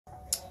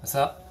What's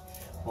up?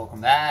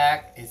 Welcome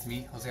back. It's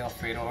me, Jose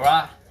Alfredo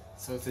Ra.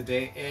 So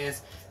today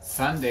is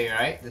Sunday,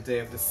 right? The day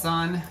of the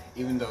sun,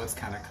 even though it's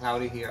kind of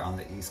cloudy here on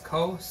the East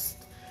Coast.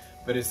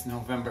 But it's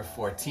November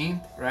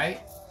 14th, right?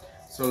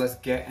 So let's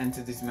get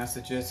into these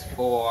messages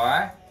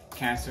for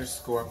Cancer,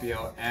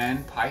 Scorpio,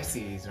 and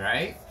Pisces,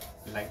 right?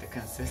 You like the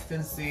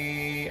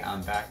consistency?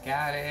 I'm back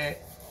at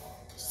it.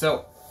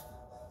 So,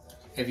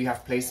 if you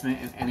have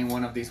placement in any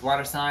one of these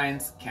water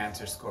signs,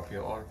 Cancer,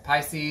 Scorpio, or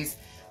Pisces,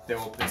 there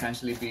will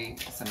potentially be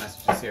some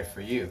messages here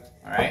for you,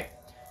 all right?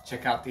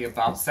 Check out the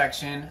About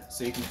section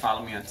so you can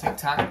follow me on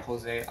TikTok,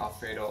 Jose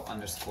Alfredo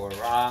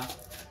 _Ra.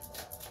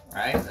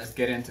 Right, let's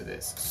get into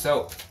this.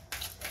 So,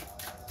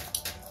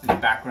 in the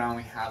background,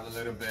 we have a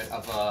little bit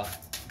of a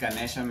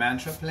Ganesha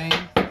mantra playing,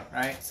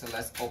 right? So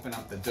let's open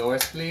up the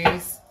doors,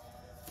 please.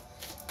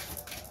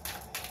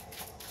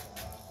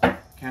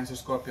 Cancer,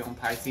 Scorpio, and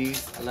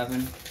Pisces,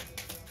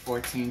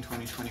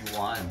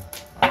 11/14/2021.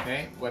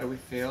 Okay, what do we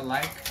feel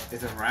like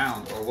is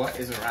around, or what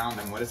is around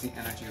them? What is the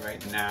energy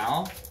right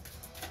now,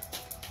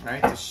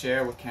 right? To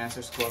share with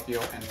Cancer, Scorpio,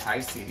 and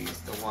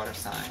Pisces, the water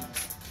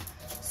signs.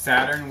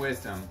 Saturn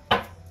wisdom,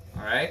 all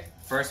right?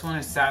 First one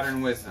is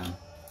Saturn wisdom.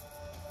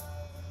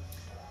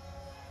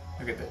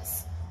 Look at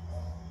this.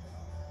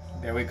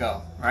 There we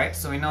go, right?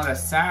 So we know that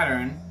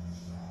Saturn,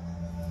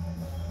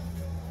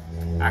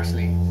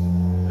 actually,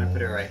 I'm gonna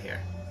put it right here.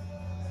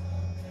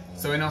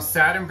 So we know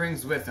Saturn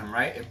brings wisdom,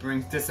 right? It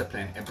brings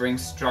discipline, it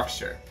brings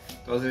structure.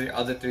 Those are the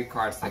other three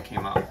cards that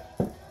came out.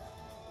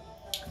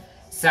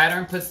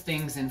 Saturn puts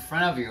things in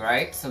front of you,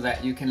 right? So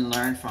that you can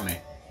learn from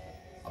it.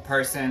 A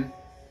person,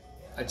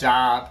 a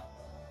job,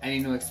 any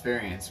new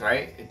experience,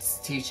 right? It's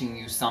teaching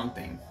you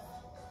something.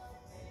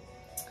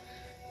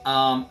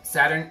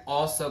 Saturn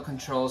also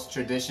controls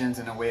traditions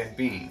and a way of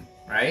being,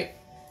 right?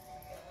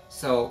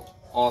 So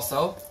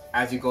also,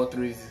 as you go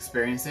through these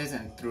experiences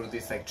and through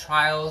these like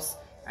trials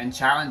and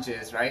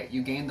challenges, right,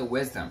 you gain the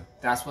wisdom.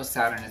 That's what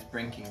Saturn is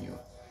bringing you.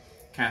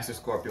 Cancer,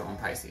 Scorpio, and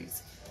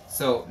Pisces.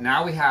 So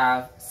now we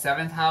have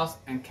 7th house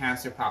and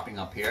Cancer popping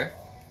up here.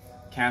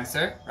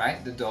 Cancer,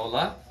 right, the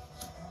Dola.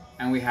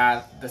 And we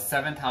have the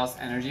 7th house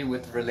energy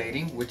with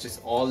relating, which is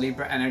all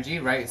Libra energy,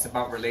 right? It's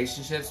about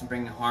relationships,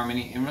 bringing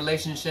harmony in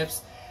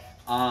relationships.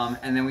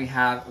 And then we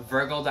have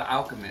Virgo, the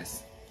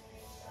alchemist.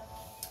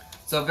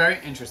 So very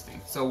interesting.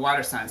 So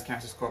water signs,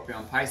 Cancer, Scorpio,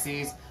 and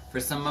Pisces. For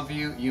some of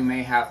you, you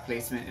may have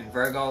placement in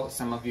Virgo.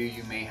 Some of you,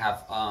 you may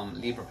have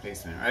Libra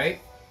placement,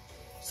 right?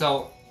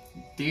 So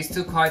these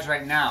two cards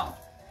right now,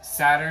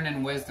 Saturn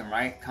and wisdom,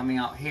 right, coming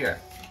out here,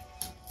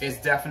 is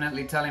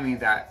definitely telling me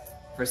that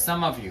for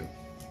some of you,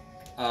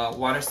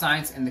 water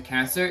signs in the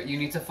Cancer, you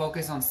need to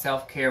focus on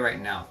self-care right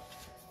now.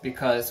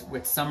 Because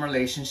with some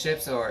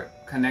relationships or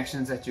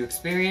connections that you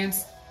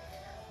experience,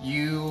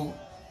 you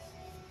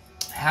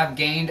have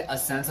gained a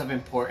sense of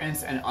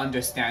importance and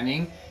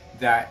understanding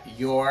that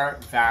your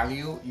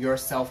value, your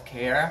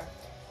self-care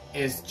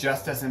is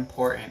just as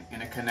important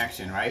in a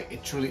connection, right?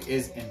 It truly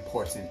is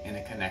important in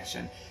a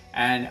connection.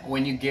 And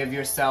when you give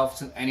yourself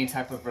to any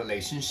type of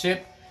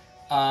relationship,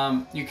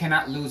 you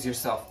cannot lose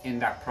yourself in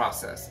that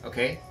process,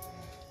 okay?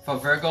 For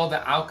Virgo,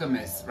 the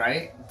alchemist,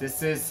 right?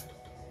 This is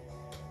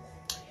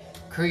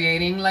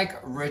creating like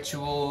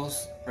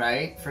rituals,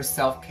 right? For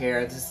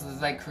self-care. This is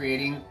like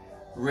creating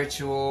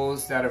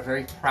rituals that are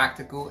very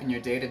practical in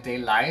your day-to-day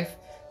life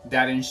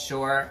that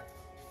ensure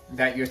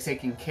that you're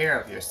taking care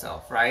of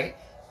yourself, right?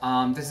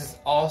 This is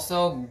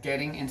also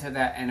getting into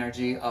that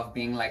energy of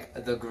being like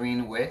the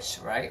green witch,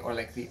 right? Or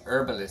like the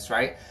herbalist,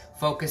 right?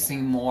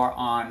 Focusing more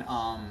on,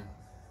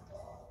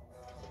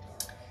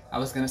 I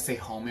was gonna say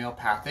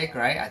homeopathic,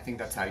 right? I think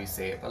that's how you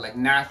say it, but like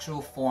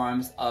natural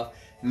forms of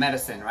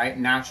medicine, right?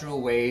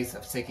 Natural ways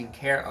of taking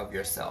care of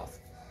yourself.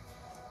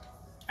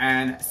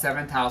 And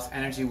 7th house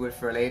energy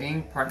with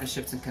relating,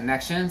 partnerships, and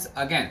connections.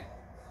 Again,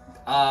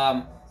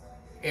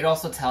 it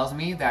also tells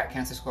me that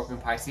Cancer, Scorpio,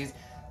 and Pisces,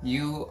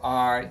 you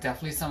are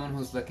definitely someone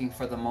who's looking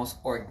for the most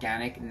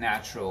organic,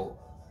 natural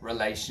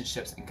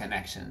relationships and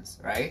connections,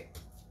 right?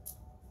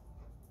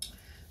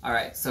 All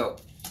right, so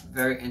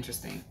very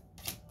interesting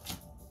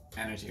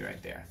energy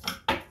right there.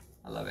 I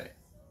love it.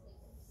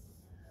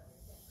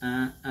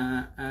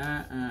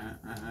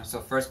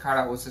 So first card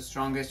out was the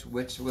strongest,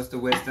 which was the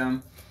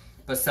wisdom.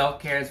 But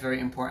self-care is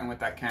very important with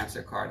that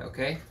Cancer card,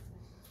 okay?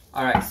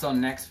 All right, so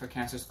next for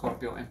Cancer,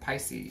 Scorpio, and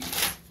Pisces,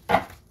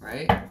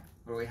 right?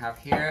 What do we have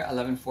here?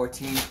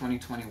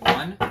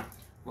 11/14/2021.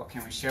 What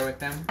can we share with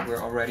them?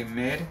 We're already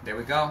mid. There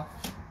we go.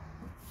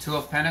 2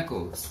 of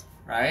Pentacles,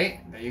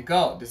 right? There you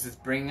go. This is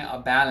bringing a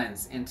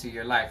balance into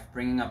your life,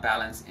 bringing a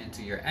balance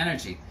into your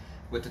energy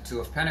with the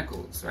 2 of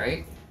Pentacles,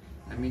 right?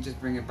 Let me just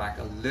bring it back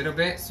a little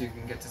bit so you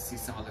can get to see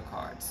some of the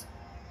cards.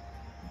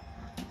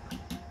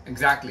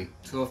 Exactly,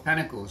 2 of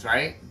Pentacles,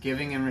 right?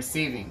 Giving and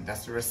receiving.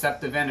 That's the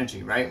receptive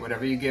energy, right?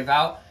 Whatever you give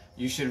out,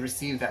 you should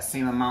receive that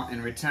same amount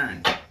in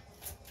return.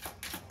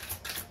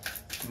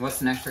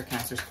 What's next for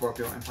Cancer,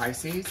 Scorpio, and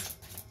Pisces?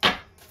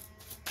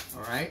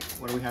 All right,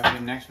 what do we have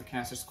here next for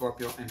Cancer,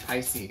 Scorpio, and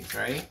Pisces,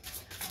 right?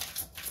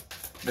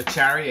 The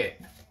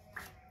Chariot.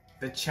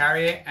 the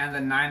Chariot, and the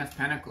Nine of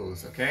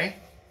Pentacles, okay?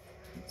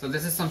 So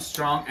this is some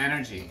strong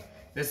energy.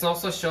 This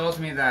also shows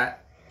me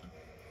that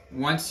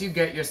once you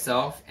get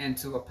yourself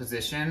into a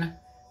position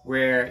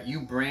where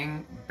you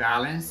bring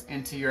balance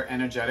into your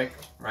energetic,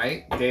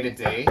 right,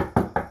 day-to-day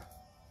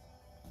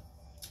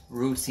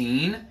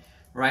routine,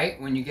 right,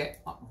 when you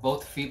get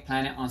both feet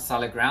planted on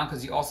solid ground,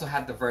 because you also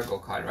had the Virgo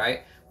card,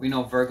 right? We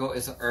know Virgo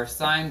is an earth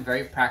sign,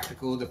 very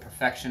practical, the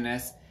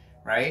perfectionist,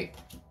 right?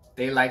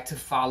 They like to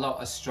follow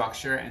a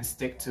structure and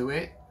stick to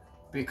it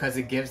because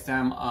it gives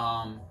them,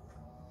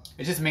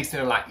 it just makes it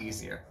a lot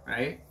easier,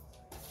 right?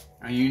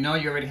 And you know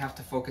you already have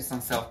to focus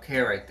on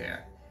self-care right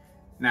there.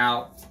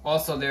 Now,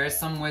 also there is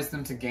some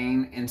wisdom to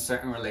gain in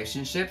certain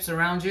relationships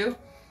around you,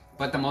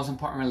 but the most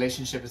important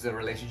relationship is the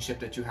relationship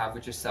that you have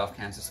with yourself,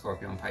 Cancer,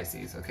 Scorpio, and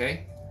Pisces,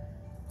 okay?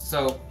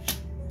 So,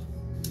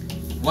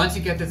 once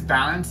you get this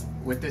balance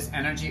with this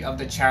energy of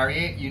the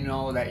Chariot, you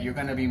know that you're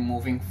going to be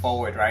moving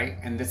forward, right?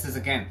 And this is,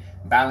 again,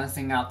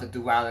 balancing out the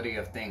duality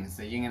of things,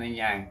 the yin and the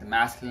yang, the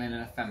masculine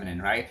and the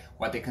feminine, right?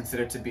 What they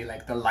consider to be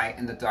like the light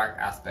and the dark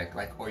aspect,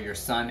 like, or your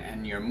sun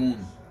and your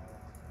moon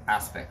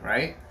aspect,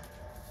 right?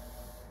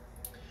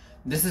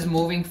 This is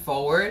moving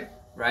forward,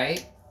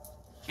 right,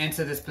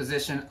 into this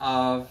position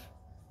of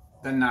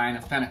the Nine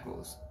of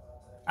Pentacles.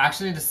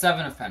 Actually, the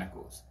Seven of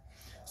Pentacles.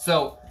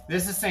 So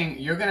this is saying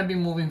you're going to be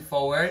moving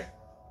forward,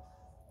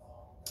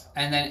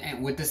 and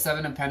then with the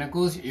Seven of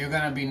Pentacles, you're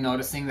going to be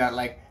noticing that,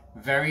 like,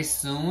 very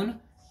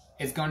soon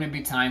it's going to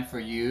be time for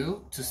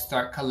you to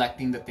start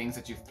collecting the things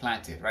that you've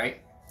planted,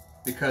 right?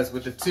 Because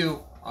with the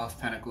Two of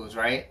Pentacles,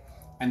 right,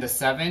 and the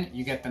Seven,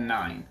 you get the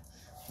Nine.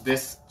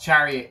 This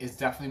Chariot is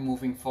definitely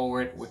moving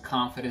forward with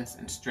confidence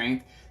and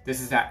strength. This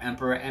is that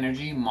Emperor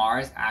energy,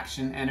 Mars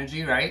action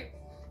energy, right?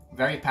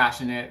 Very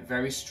passionate,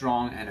 very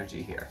strong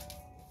energy here.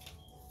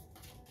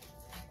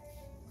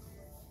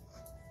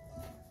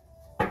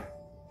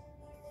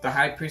 The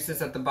High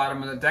Priestess at the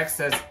bottom of the deck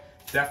says,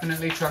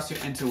 definitely trust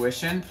your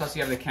intuition. Plus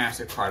you have the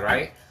Cancer card,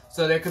 right?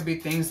 So there could be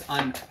things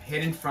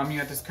hidden from you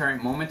at this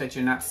current moment that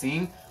you're not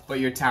seeing, but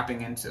you're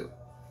tapping into.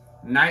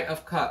 Knight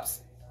of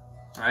Cups,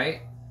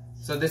 right?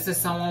 So this is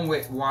someone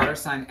with water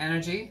sign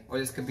energy, or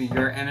this could be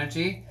your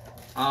energy,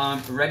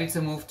 ready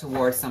to move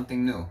towards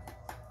something new.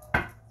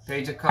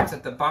 Page of Cups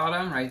at the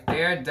bottom, right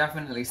there.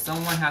 Definitely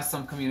someone has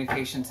some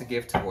communication to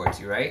give towards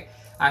you, right?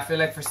 I feel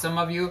like for some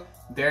of you,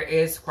 there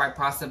is quite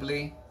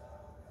possibly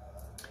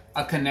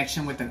a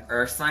connection with an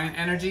earth sign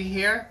energy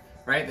here,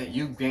 right? That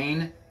you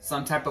gain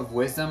some type of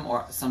wisdom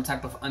or some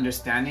type of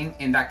understanding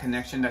in that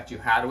connection that you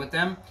had with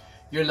them.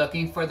 You're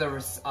looking for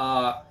the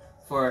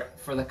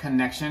for the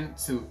connection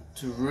to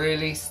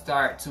really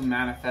start to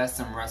manifest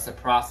some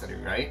reciprocity,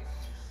 right?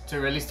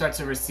 To really start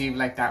to receive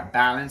like that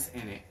balance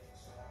in it.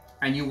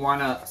 And you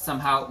want to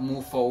somehow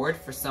move forward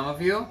for some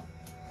of you.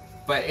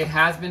 But it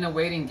has been a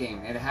waiting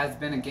game. It has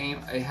been a game.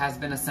 It has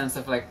been a sense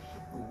of like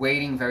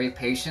waiting very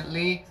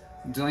patiently,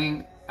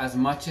 doing as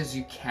much as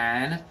you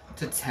can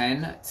to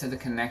tend to the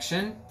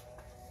connection.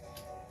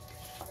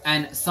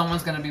 And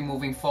someone's going to be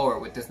moving forward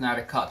with this Knight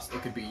of Cups.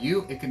 It could be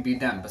you, it could be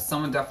them, but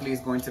someone definitely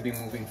is going to be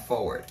moving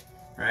forward,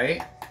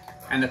 right?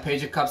 And the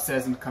Page of Cups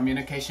says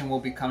communication will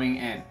be coming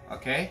in,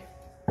 okay?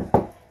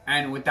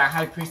 And with that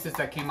High Priestess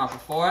that came out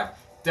before,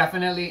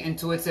 definitely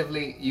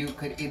intuitively you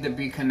could either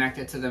be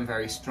connected to them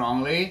very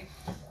strongly.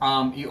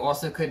 You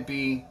also could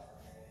be,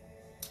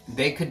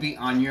 they could be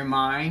on your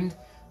mind.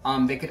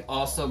 They could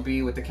also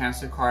be with the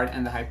Cancer card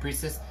and the High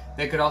Priestess.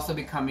 They could also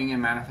be coming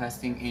and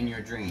manifesting in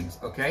your dreams,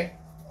 okay?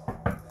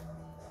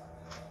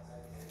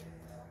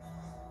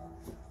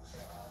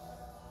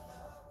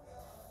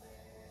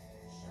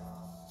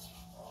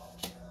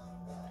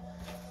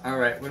 All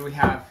right, what do we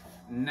have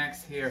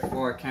next here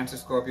for Cancer,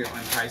 Scorpio,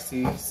 and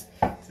Pisces?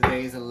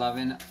 Today is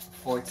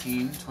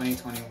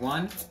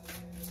 11/14/2021.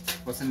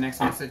 What's the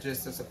next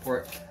messages to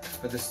support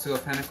for this Two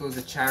of Pentacles,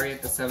 the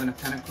Chariot, the Seven of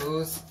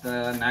Pentacles,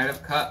 the Knight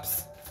of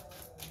Cups?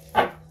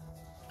 What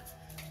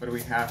do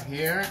we have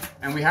here?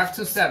 And we have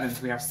two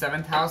sevens. We have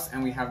 7th house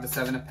and we have the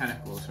Seven of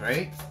Pentacles,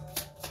 right?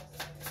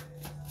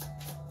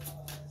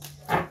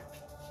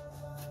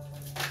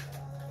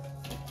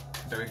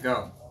 There we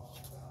go.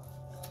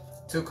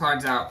 2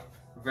 cards out.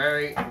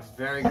 Very,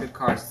 very good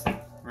cards,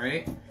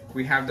 right?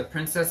 We have the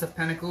Princess of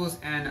Pentacles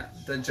and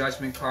the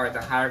Judgment card,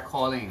 the Higher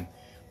Calling,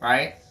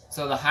 right?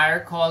 So the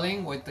Higher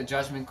Calling with the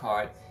Judgment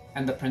card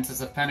and the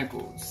Princess of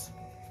Pentacles.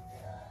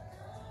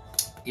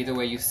 Either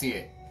way you see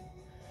it.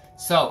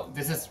 So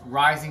this is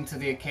rising to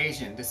the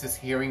occasion. This is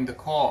hearing the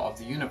call of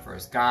the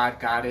universe. God,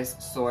 Goddess,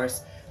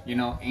 Source, you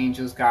know,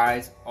 angels,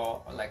 guides,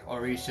 or like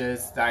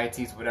Orishas,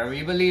 deities, whatever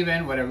you believe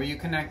in, whatever you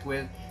connect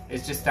with.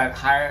 It's just that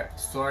higher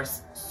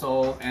source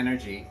soul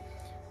energy,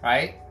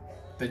 right?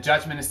 The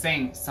Judgment is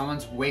saying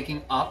someone's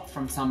waking up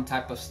from some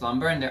type of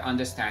slumber and they're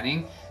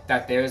understanding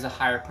that there is a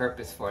higher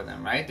purpose for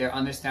them, right? They're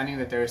understanding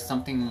that there is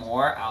something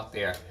more out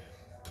there.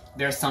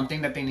 There's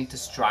something that they need to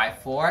strive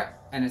for,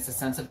 and it's a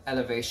sense of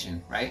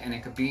elevation, right? And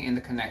it could be in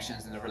the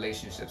connections and the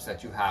relationships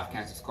that you have,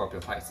 Cancer,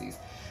 Scorpio, Pisces.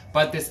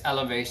 But this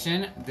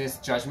elevation, this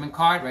Judgment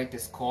card, right?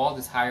 This call,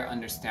 this higher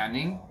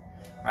understanding,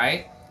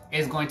 right,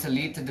 is going to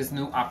lead to this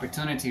new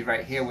opportunity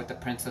right here with the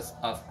Princess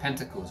of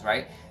Pentacles,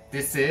 right?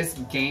 This is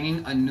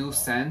gaining a new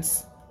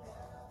sense,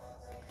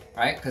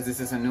 right? Because this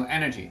is a new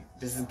energy.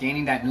 This is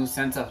gaining that new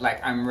sense of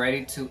like, I'm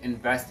ready to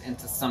invest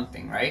into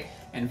something, right?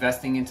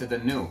 Investing into the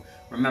new.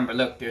 Remember,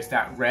 look, there's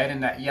that red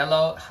and that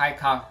yellow, high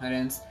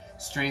confidence,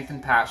 strength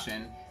and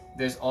passion.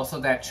 There's also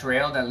that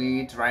trail that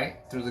leads right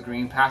through the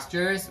green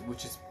pastures,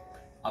 which is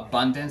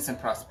abundance and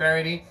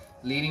prosperity,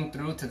 leading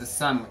through to the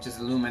sun, which is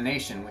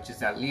illumination, which is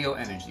that Leo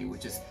energy,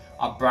 which is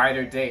a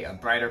brighter day, a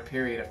brighter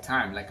period of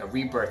time, like a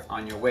rebirth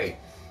on your way.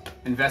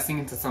 Investing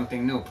into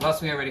something new.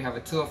 Plus, we already have a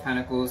 2 of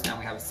Pentacles and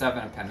we have a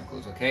 7 of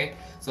Pentacles, okay?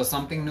 So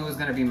something new is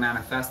going to be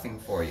manifesting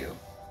for you.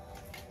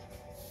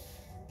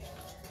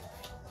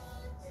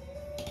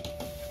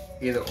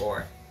 Either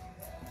or.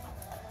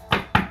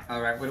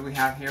 All right, what do we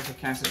have here for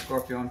Cancer,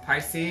 Scorpio, and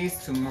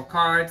Pisces? 2 more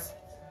cards.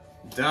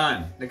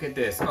 Done. Look at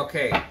this.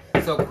 Okay,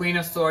 so Queen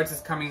of Swords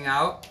is coming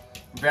out.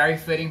 Very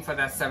fitting for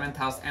that 7th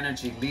house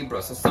energy,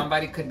 Libra. So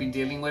somebody could be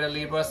dealing with a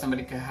Libra.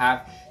 Somebody could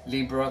have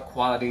Libra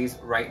qualities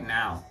right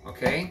now,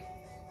 okay?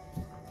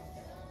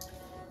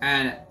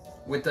 And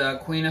with the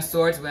Queen of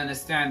Swords, we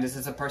understand this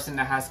is a person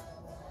that has...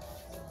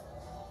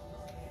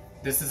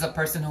 This is a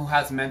person who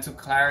has mental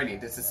clarity.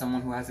 This is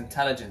someone who has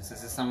intelligence.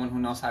 This is someone who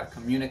knows how to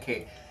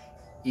communicate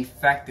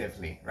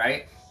effectively,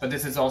 right? But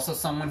this is also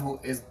someone who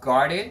is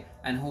guarded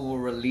and who will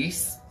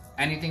release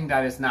anything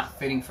that is not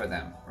fitting for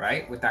them,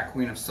 right? With that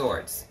Queen of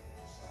Swords.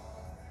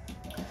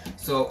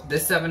 So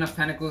this 7 of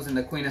Pentacles and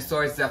the Queen of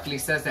Swords definitely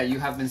says that you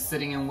have been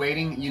sitting and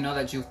waiting. You know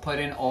that you've put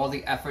in all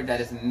the effort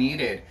that is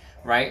needed,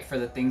 right? For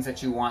the things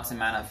that you want to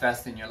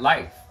manifest in your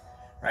life,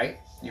 right?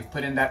 You've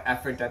put in that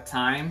effort, that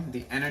time,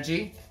 the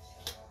energy,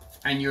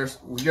 and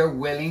you're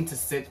willing to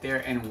sit there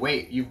and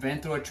wait. You've been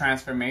through a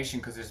transformation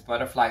because there's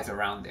butterflies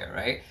around there,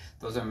 right?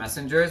 Those are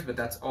messengers, but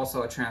that's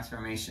also a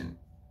transformation.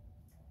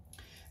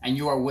 And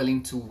you are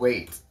willing to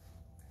wait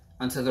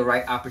until the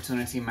right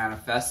opportunity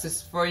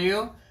manifests for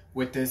you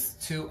with this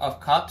 2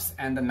 of Cups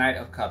and the Knight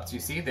of Cups.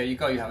 You see, there you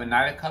go. You have a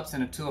Knight of Cups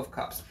and a 2 of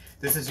Cups.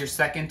 This is your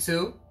second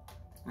 2.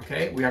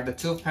 Okay, we have the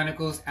 2 of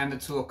Pentacles and the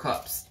 2 of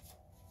Cups.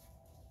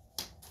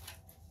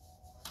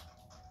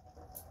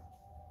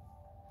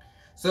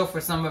 So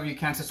for some of you,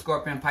 Cancer,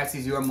 Scorpio, and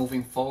Pisces, you are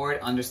moving forward,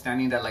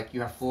 understanding that like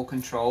you have full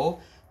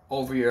control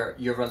over your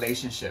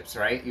relationships,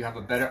 right? You have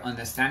a better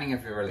understanding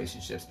of your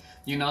relationships.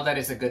 You know that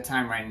it's a good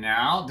time right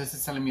now. This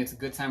is telling me it's a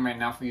good time right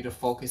now for you to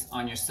focus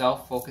on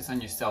yourself, focus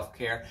on your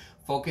self-care,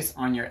 focus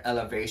on your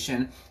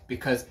elevation,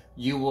 because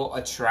you will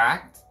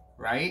attract,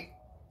 right,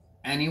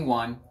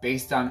 anyone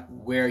based on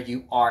where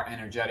you are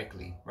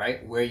energetically,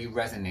 right? Where you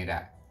resonate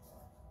at.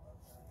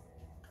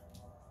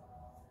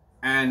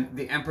 And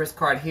the Empress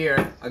card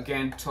here,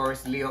 again,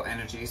 Taurus, Leo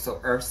energy,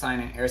 so earth sign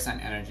and air sign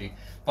energy.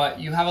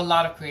 But you have a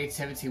lot of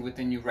creativity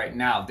within you right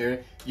now.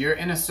 You're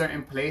in a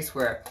certain place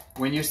where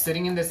when you're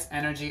sitting in this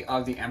energy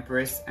of the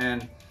Empress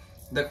and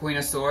the Queen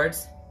of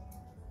Swords,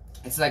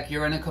 it's like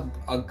you're in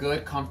a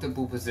good,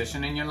 comfortable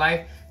position in your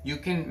life. You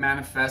can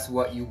manifest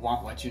what you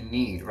want, what you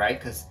need, right?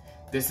 Because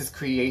this is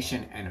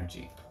creation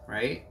energy,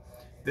 right?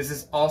 This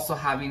is also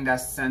having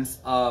that sense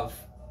of,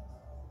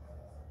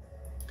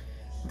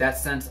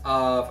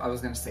 I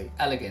was going to say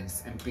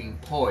elegance and being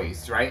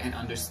poised, right? And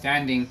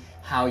understanding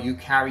how you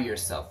carry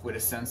yourself with a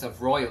sense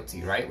of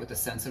royalty, right? With a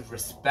sense of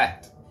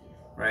respect,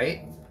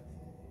 right?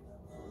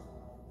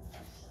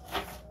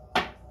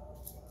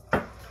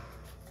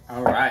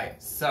 All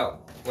right, so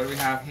what do we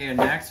have here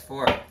next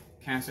for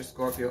Cancer,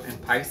 Scorpio,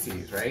 and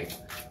Pisces, right?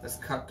 Let's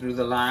cut through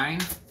the line.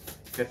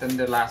 Get them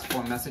the last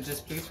 4 messages,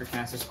 please, for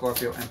Cancer,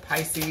 Scorpio, and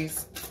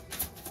Pisces.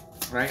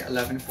 Right,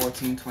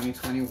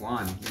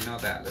 11/14/2021. You know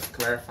that. Let's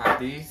clarify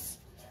these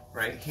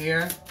right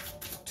here.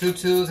 2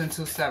 2s and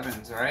 2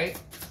 7s, right?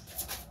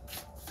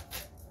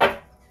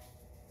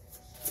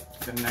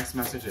 The next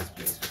messages,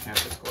 please, for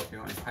Cancer,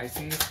 Scorpio, and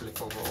Pisces.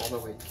 Flip over all the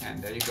way you can.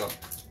 There you go.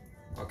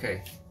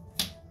 Okay.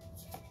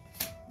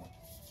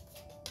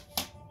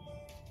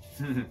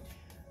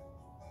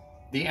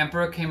 The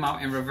Emperor came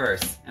out in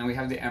reverse, and we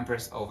have the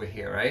Empress over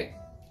here, right?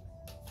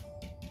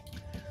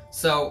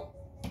 So,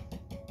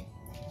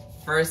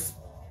 first,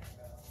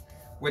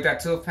 with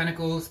that 2 of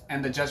Pentacles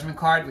and the Judgment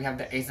card, we have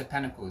the Ace of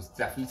Pentacles.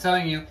 Definitely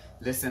telling you,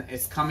 listen,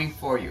 it's coming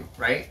for you,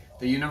 right?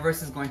 The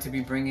universe is going to be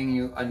bringing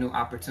you a new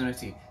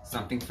opportunity,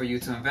 something for you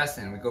to invest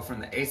in. We go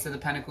from the Ace of the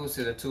Pentacles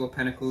to the 2 of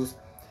Pentacles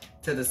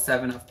to the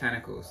 7 of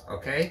Pentacles,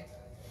 okay?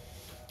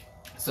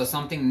 So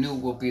something new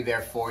will be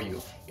there for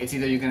you. It's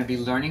either you're going to be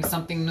learning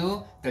something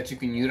new that you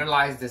can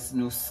utilize this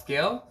new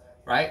skill,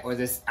 right? Or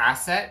this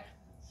asset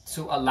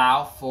to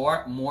allow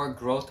for more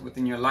growth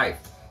within your life.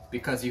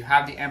 Because you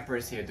have the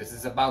Empress here. This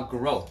is about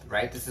growth,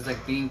 right? This is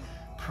like being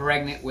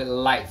pregnant with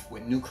life,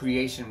 with new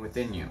creation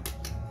within you.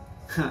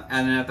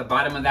 And then at the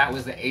bottom of that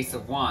was the Ace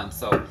of Wands.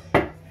 So,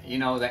 you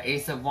know, the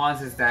Ace of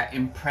Wands is that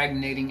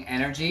impregnating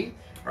energy,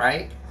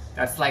 right?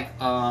 That's like,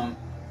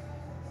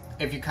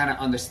 if you kind of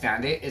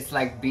understand it, it's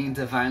like being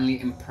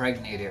divinely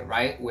impregnated,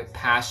 right? With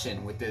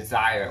passion, with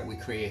desire, with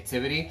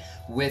creativity,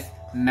 with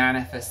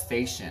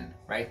manifestation,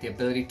 right? The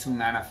ability to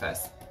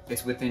manifest.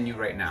 It's within you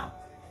right now.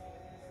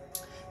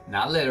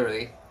 Not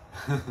literally,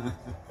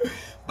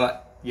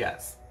 but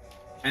yes.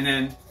 And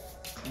then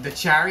the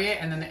Chariot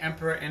and then the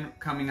Emperor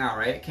coming out,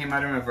 right? It came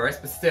out in reverse,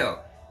 but still,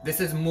 this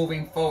is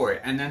moving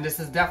forward. And then this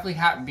is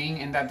definitely being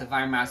in that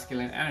divine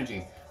masculine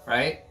energy,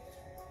 right?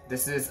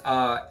 This is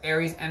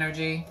Aries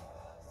energy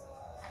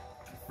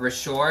for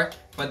sure.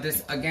 But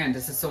this, again,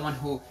 this is someone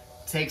who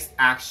takes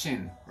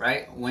action,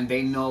 right? When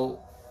they know.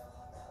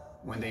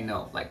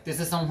 Like, this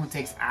is someone who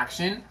takes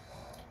action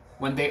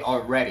when they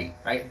are ready,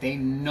 right? They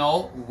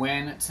know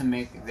when to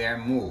make their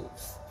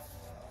moves.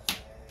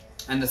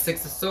 And the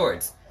Six of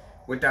Swords,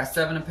 with that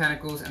Seven of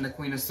Pentacles and the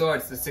Queen of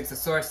Swords, the Six of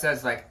Swords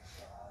says, like,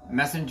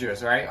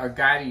 messengers, right, are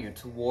guiding you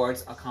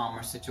towards a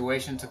calmer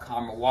situation, to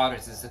calmer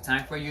waters. It's a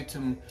time for you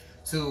to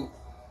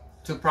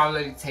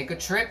probably take a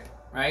trip,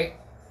 right,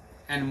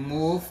 and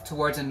move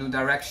towards a new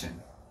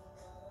direction.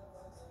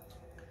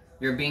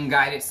 You're being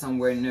guided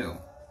somewhere new.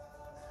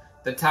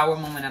 The Tower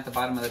moment at the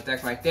bottom of the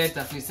deck right there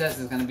definitely says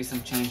there's going to be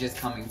some changes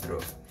coming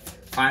through.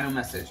 Final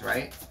message,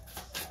 right?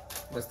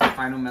 What's the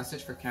final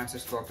message for Cancer,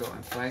 Scorpio,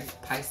 and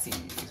Pisces,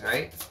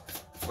 right?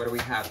 What do we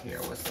have here?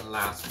 What's the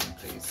last one,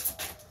 please?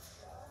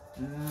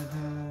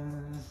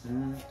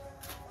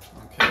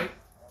 Okay,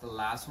 the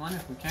last one,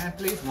 if we can,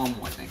 please. One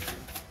more, thank you.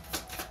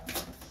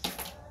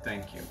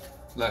 Thank you.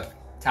 Look,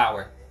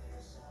 Tower.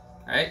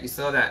 All right, you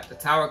saw that, the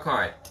Tower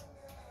card.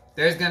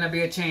 There's going to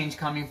be a change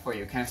coming for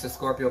you, Cancer,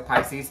 Scorpio,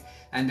 Pisces.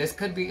 And this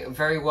could be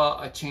very well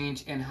a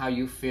change in how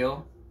you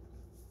feel,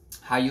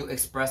 how you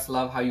express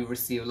love, how you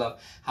receive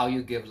love, how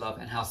you give love,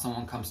 and how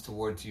someone comes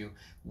towards you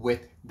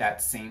with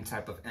that same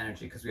type of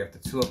energy. Because we have the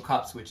Two of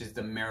Cups, which is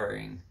the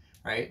mirroring,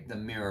 right? The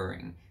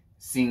mirroring.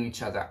 Seeing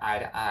each other eye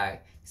to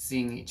eye,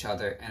 seeing each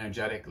other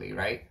energetically,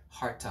 right?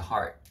 Heart to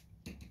heart.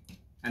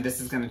 And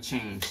this is going to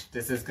change.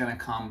 This is going to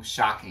come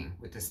shocking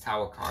with this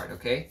Tower card,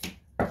 okay?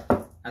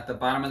 At the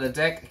bottom of the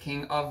deck,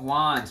 King of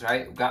Wands,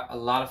 right? We've got a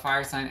lot of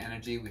fire sign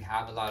energy. We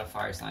have a lot of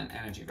fire sign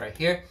energy right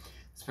here.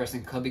 This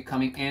person could be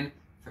coming in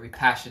very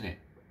passionate,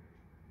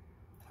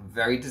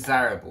 very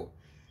desirable,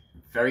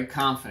 very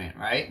confident,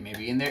 right?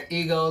 Maybe in their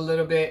ego a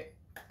little bit,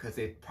 because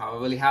they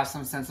probably have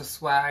some sense of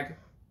swag.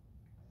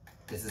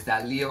 This is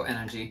that Leo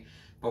energy.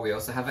 But we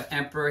also have an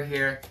Emperor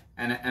here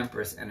and an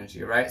Empress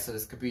energy, right? So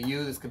this could be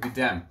you, this could be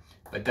them.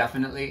 But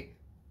definitely,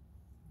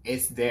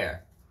 it's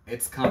there.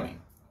 It's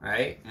coming.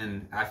 Right?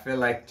 And I feel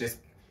like just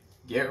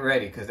get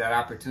ready, because that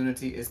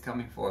opportunity is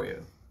coming for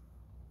you.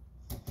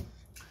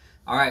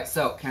 All right,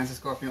 so Cancer,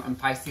 Scorpio, and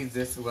Pisces,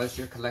 this was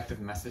your collective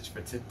message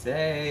for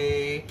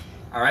today.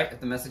 All right, if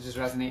the messages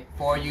resonate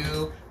for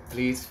you,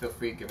 please feel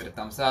free to give it a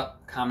thumbs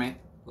up, comment,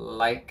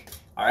 like.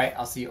 All right,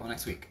 I'll see you all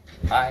next week.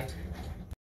 Bye.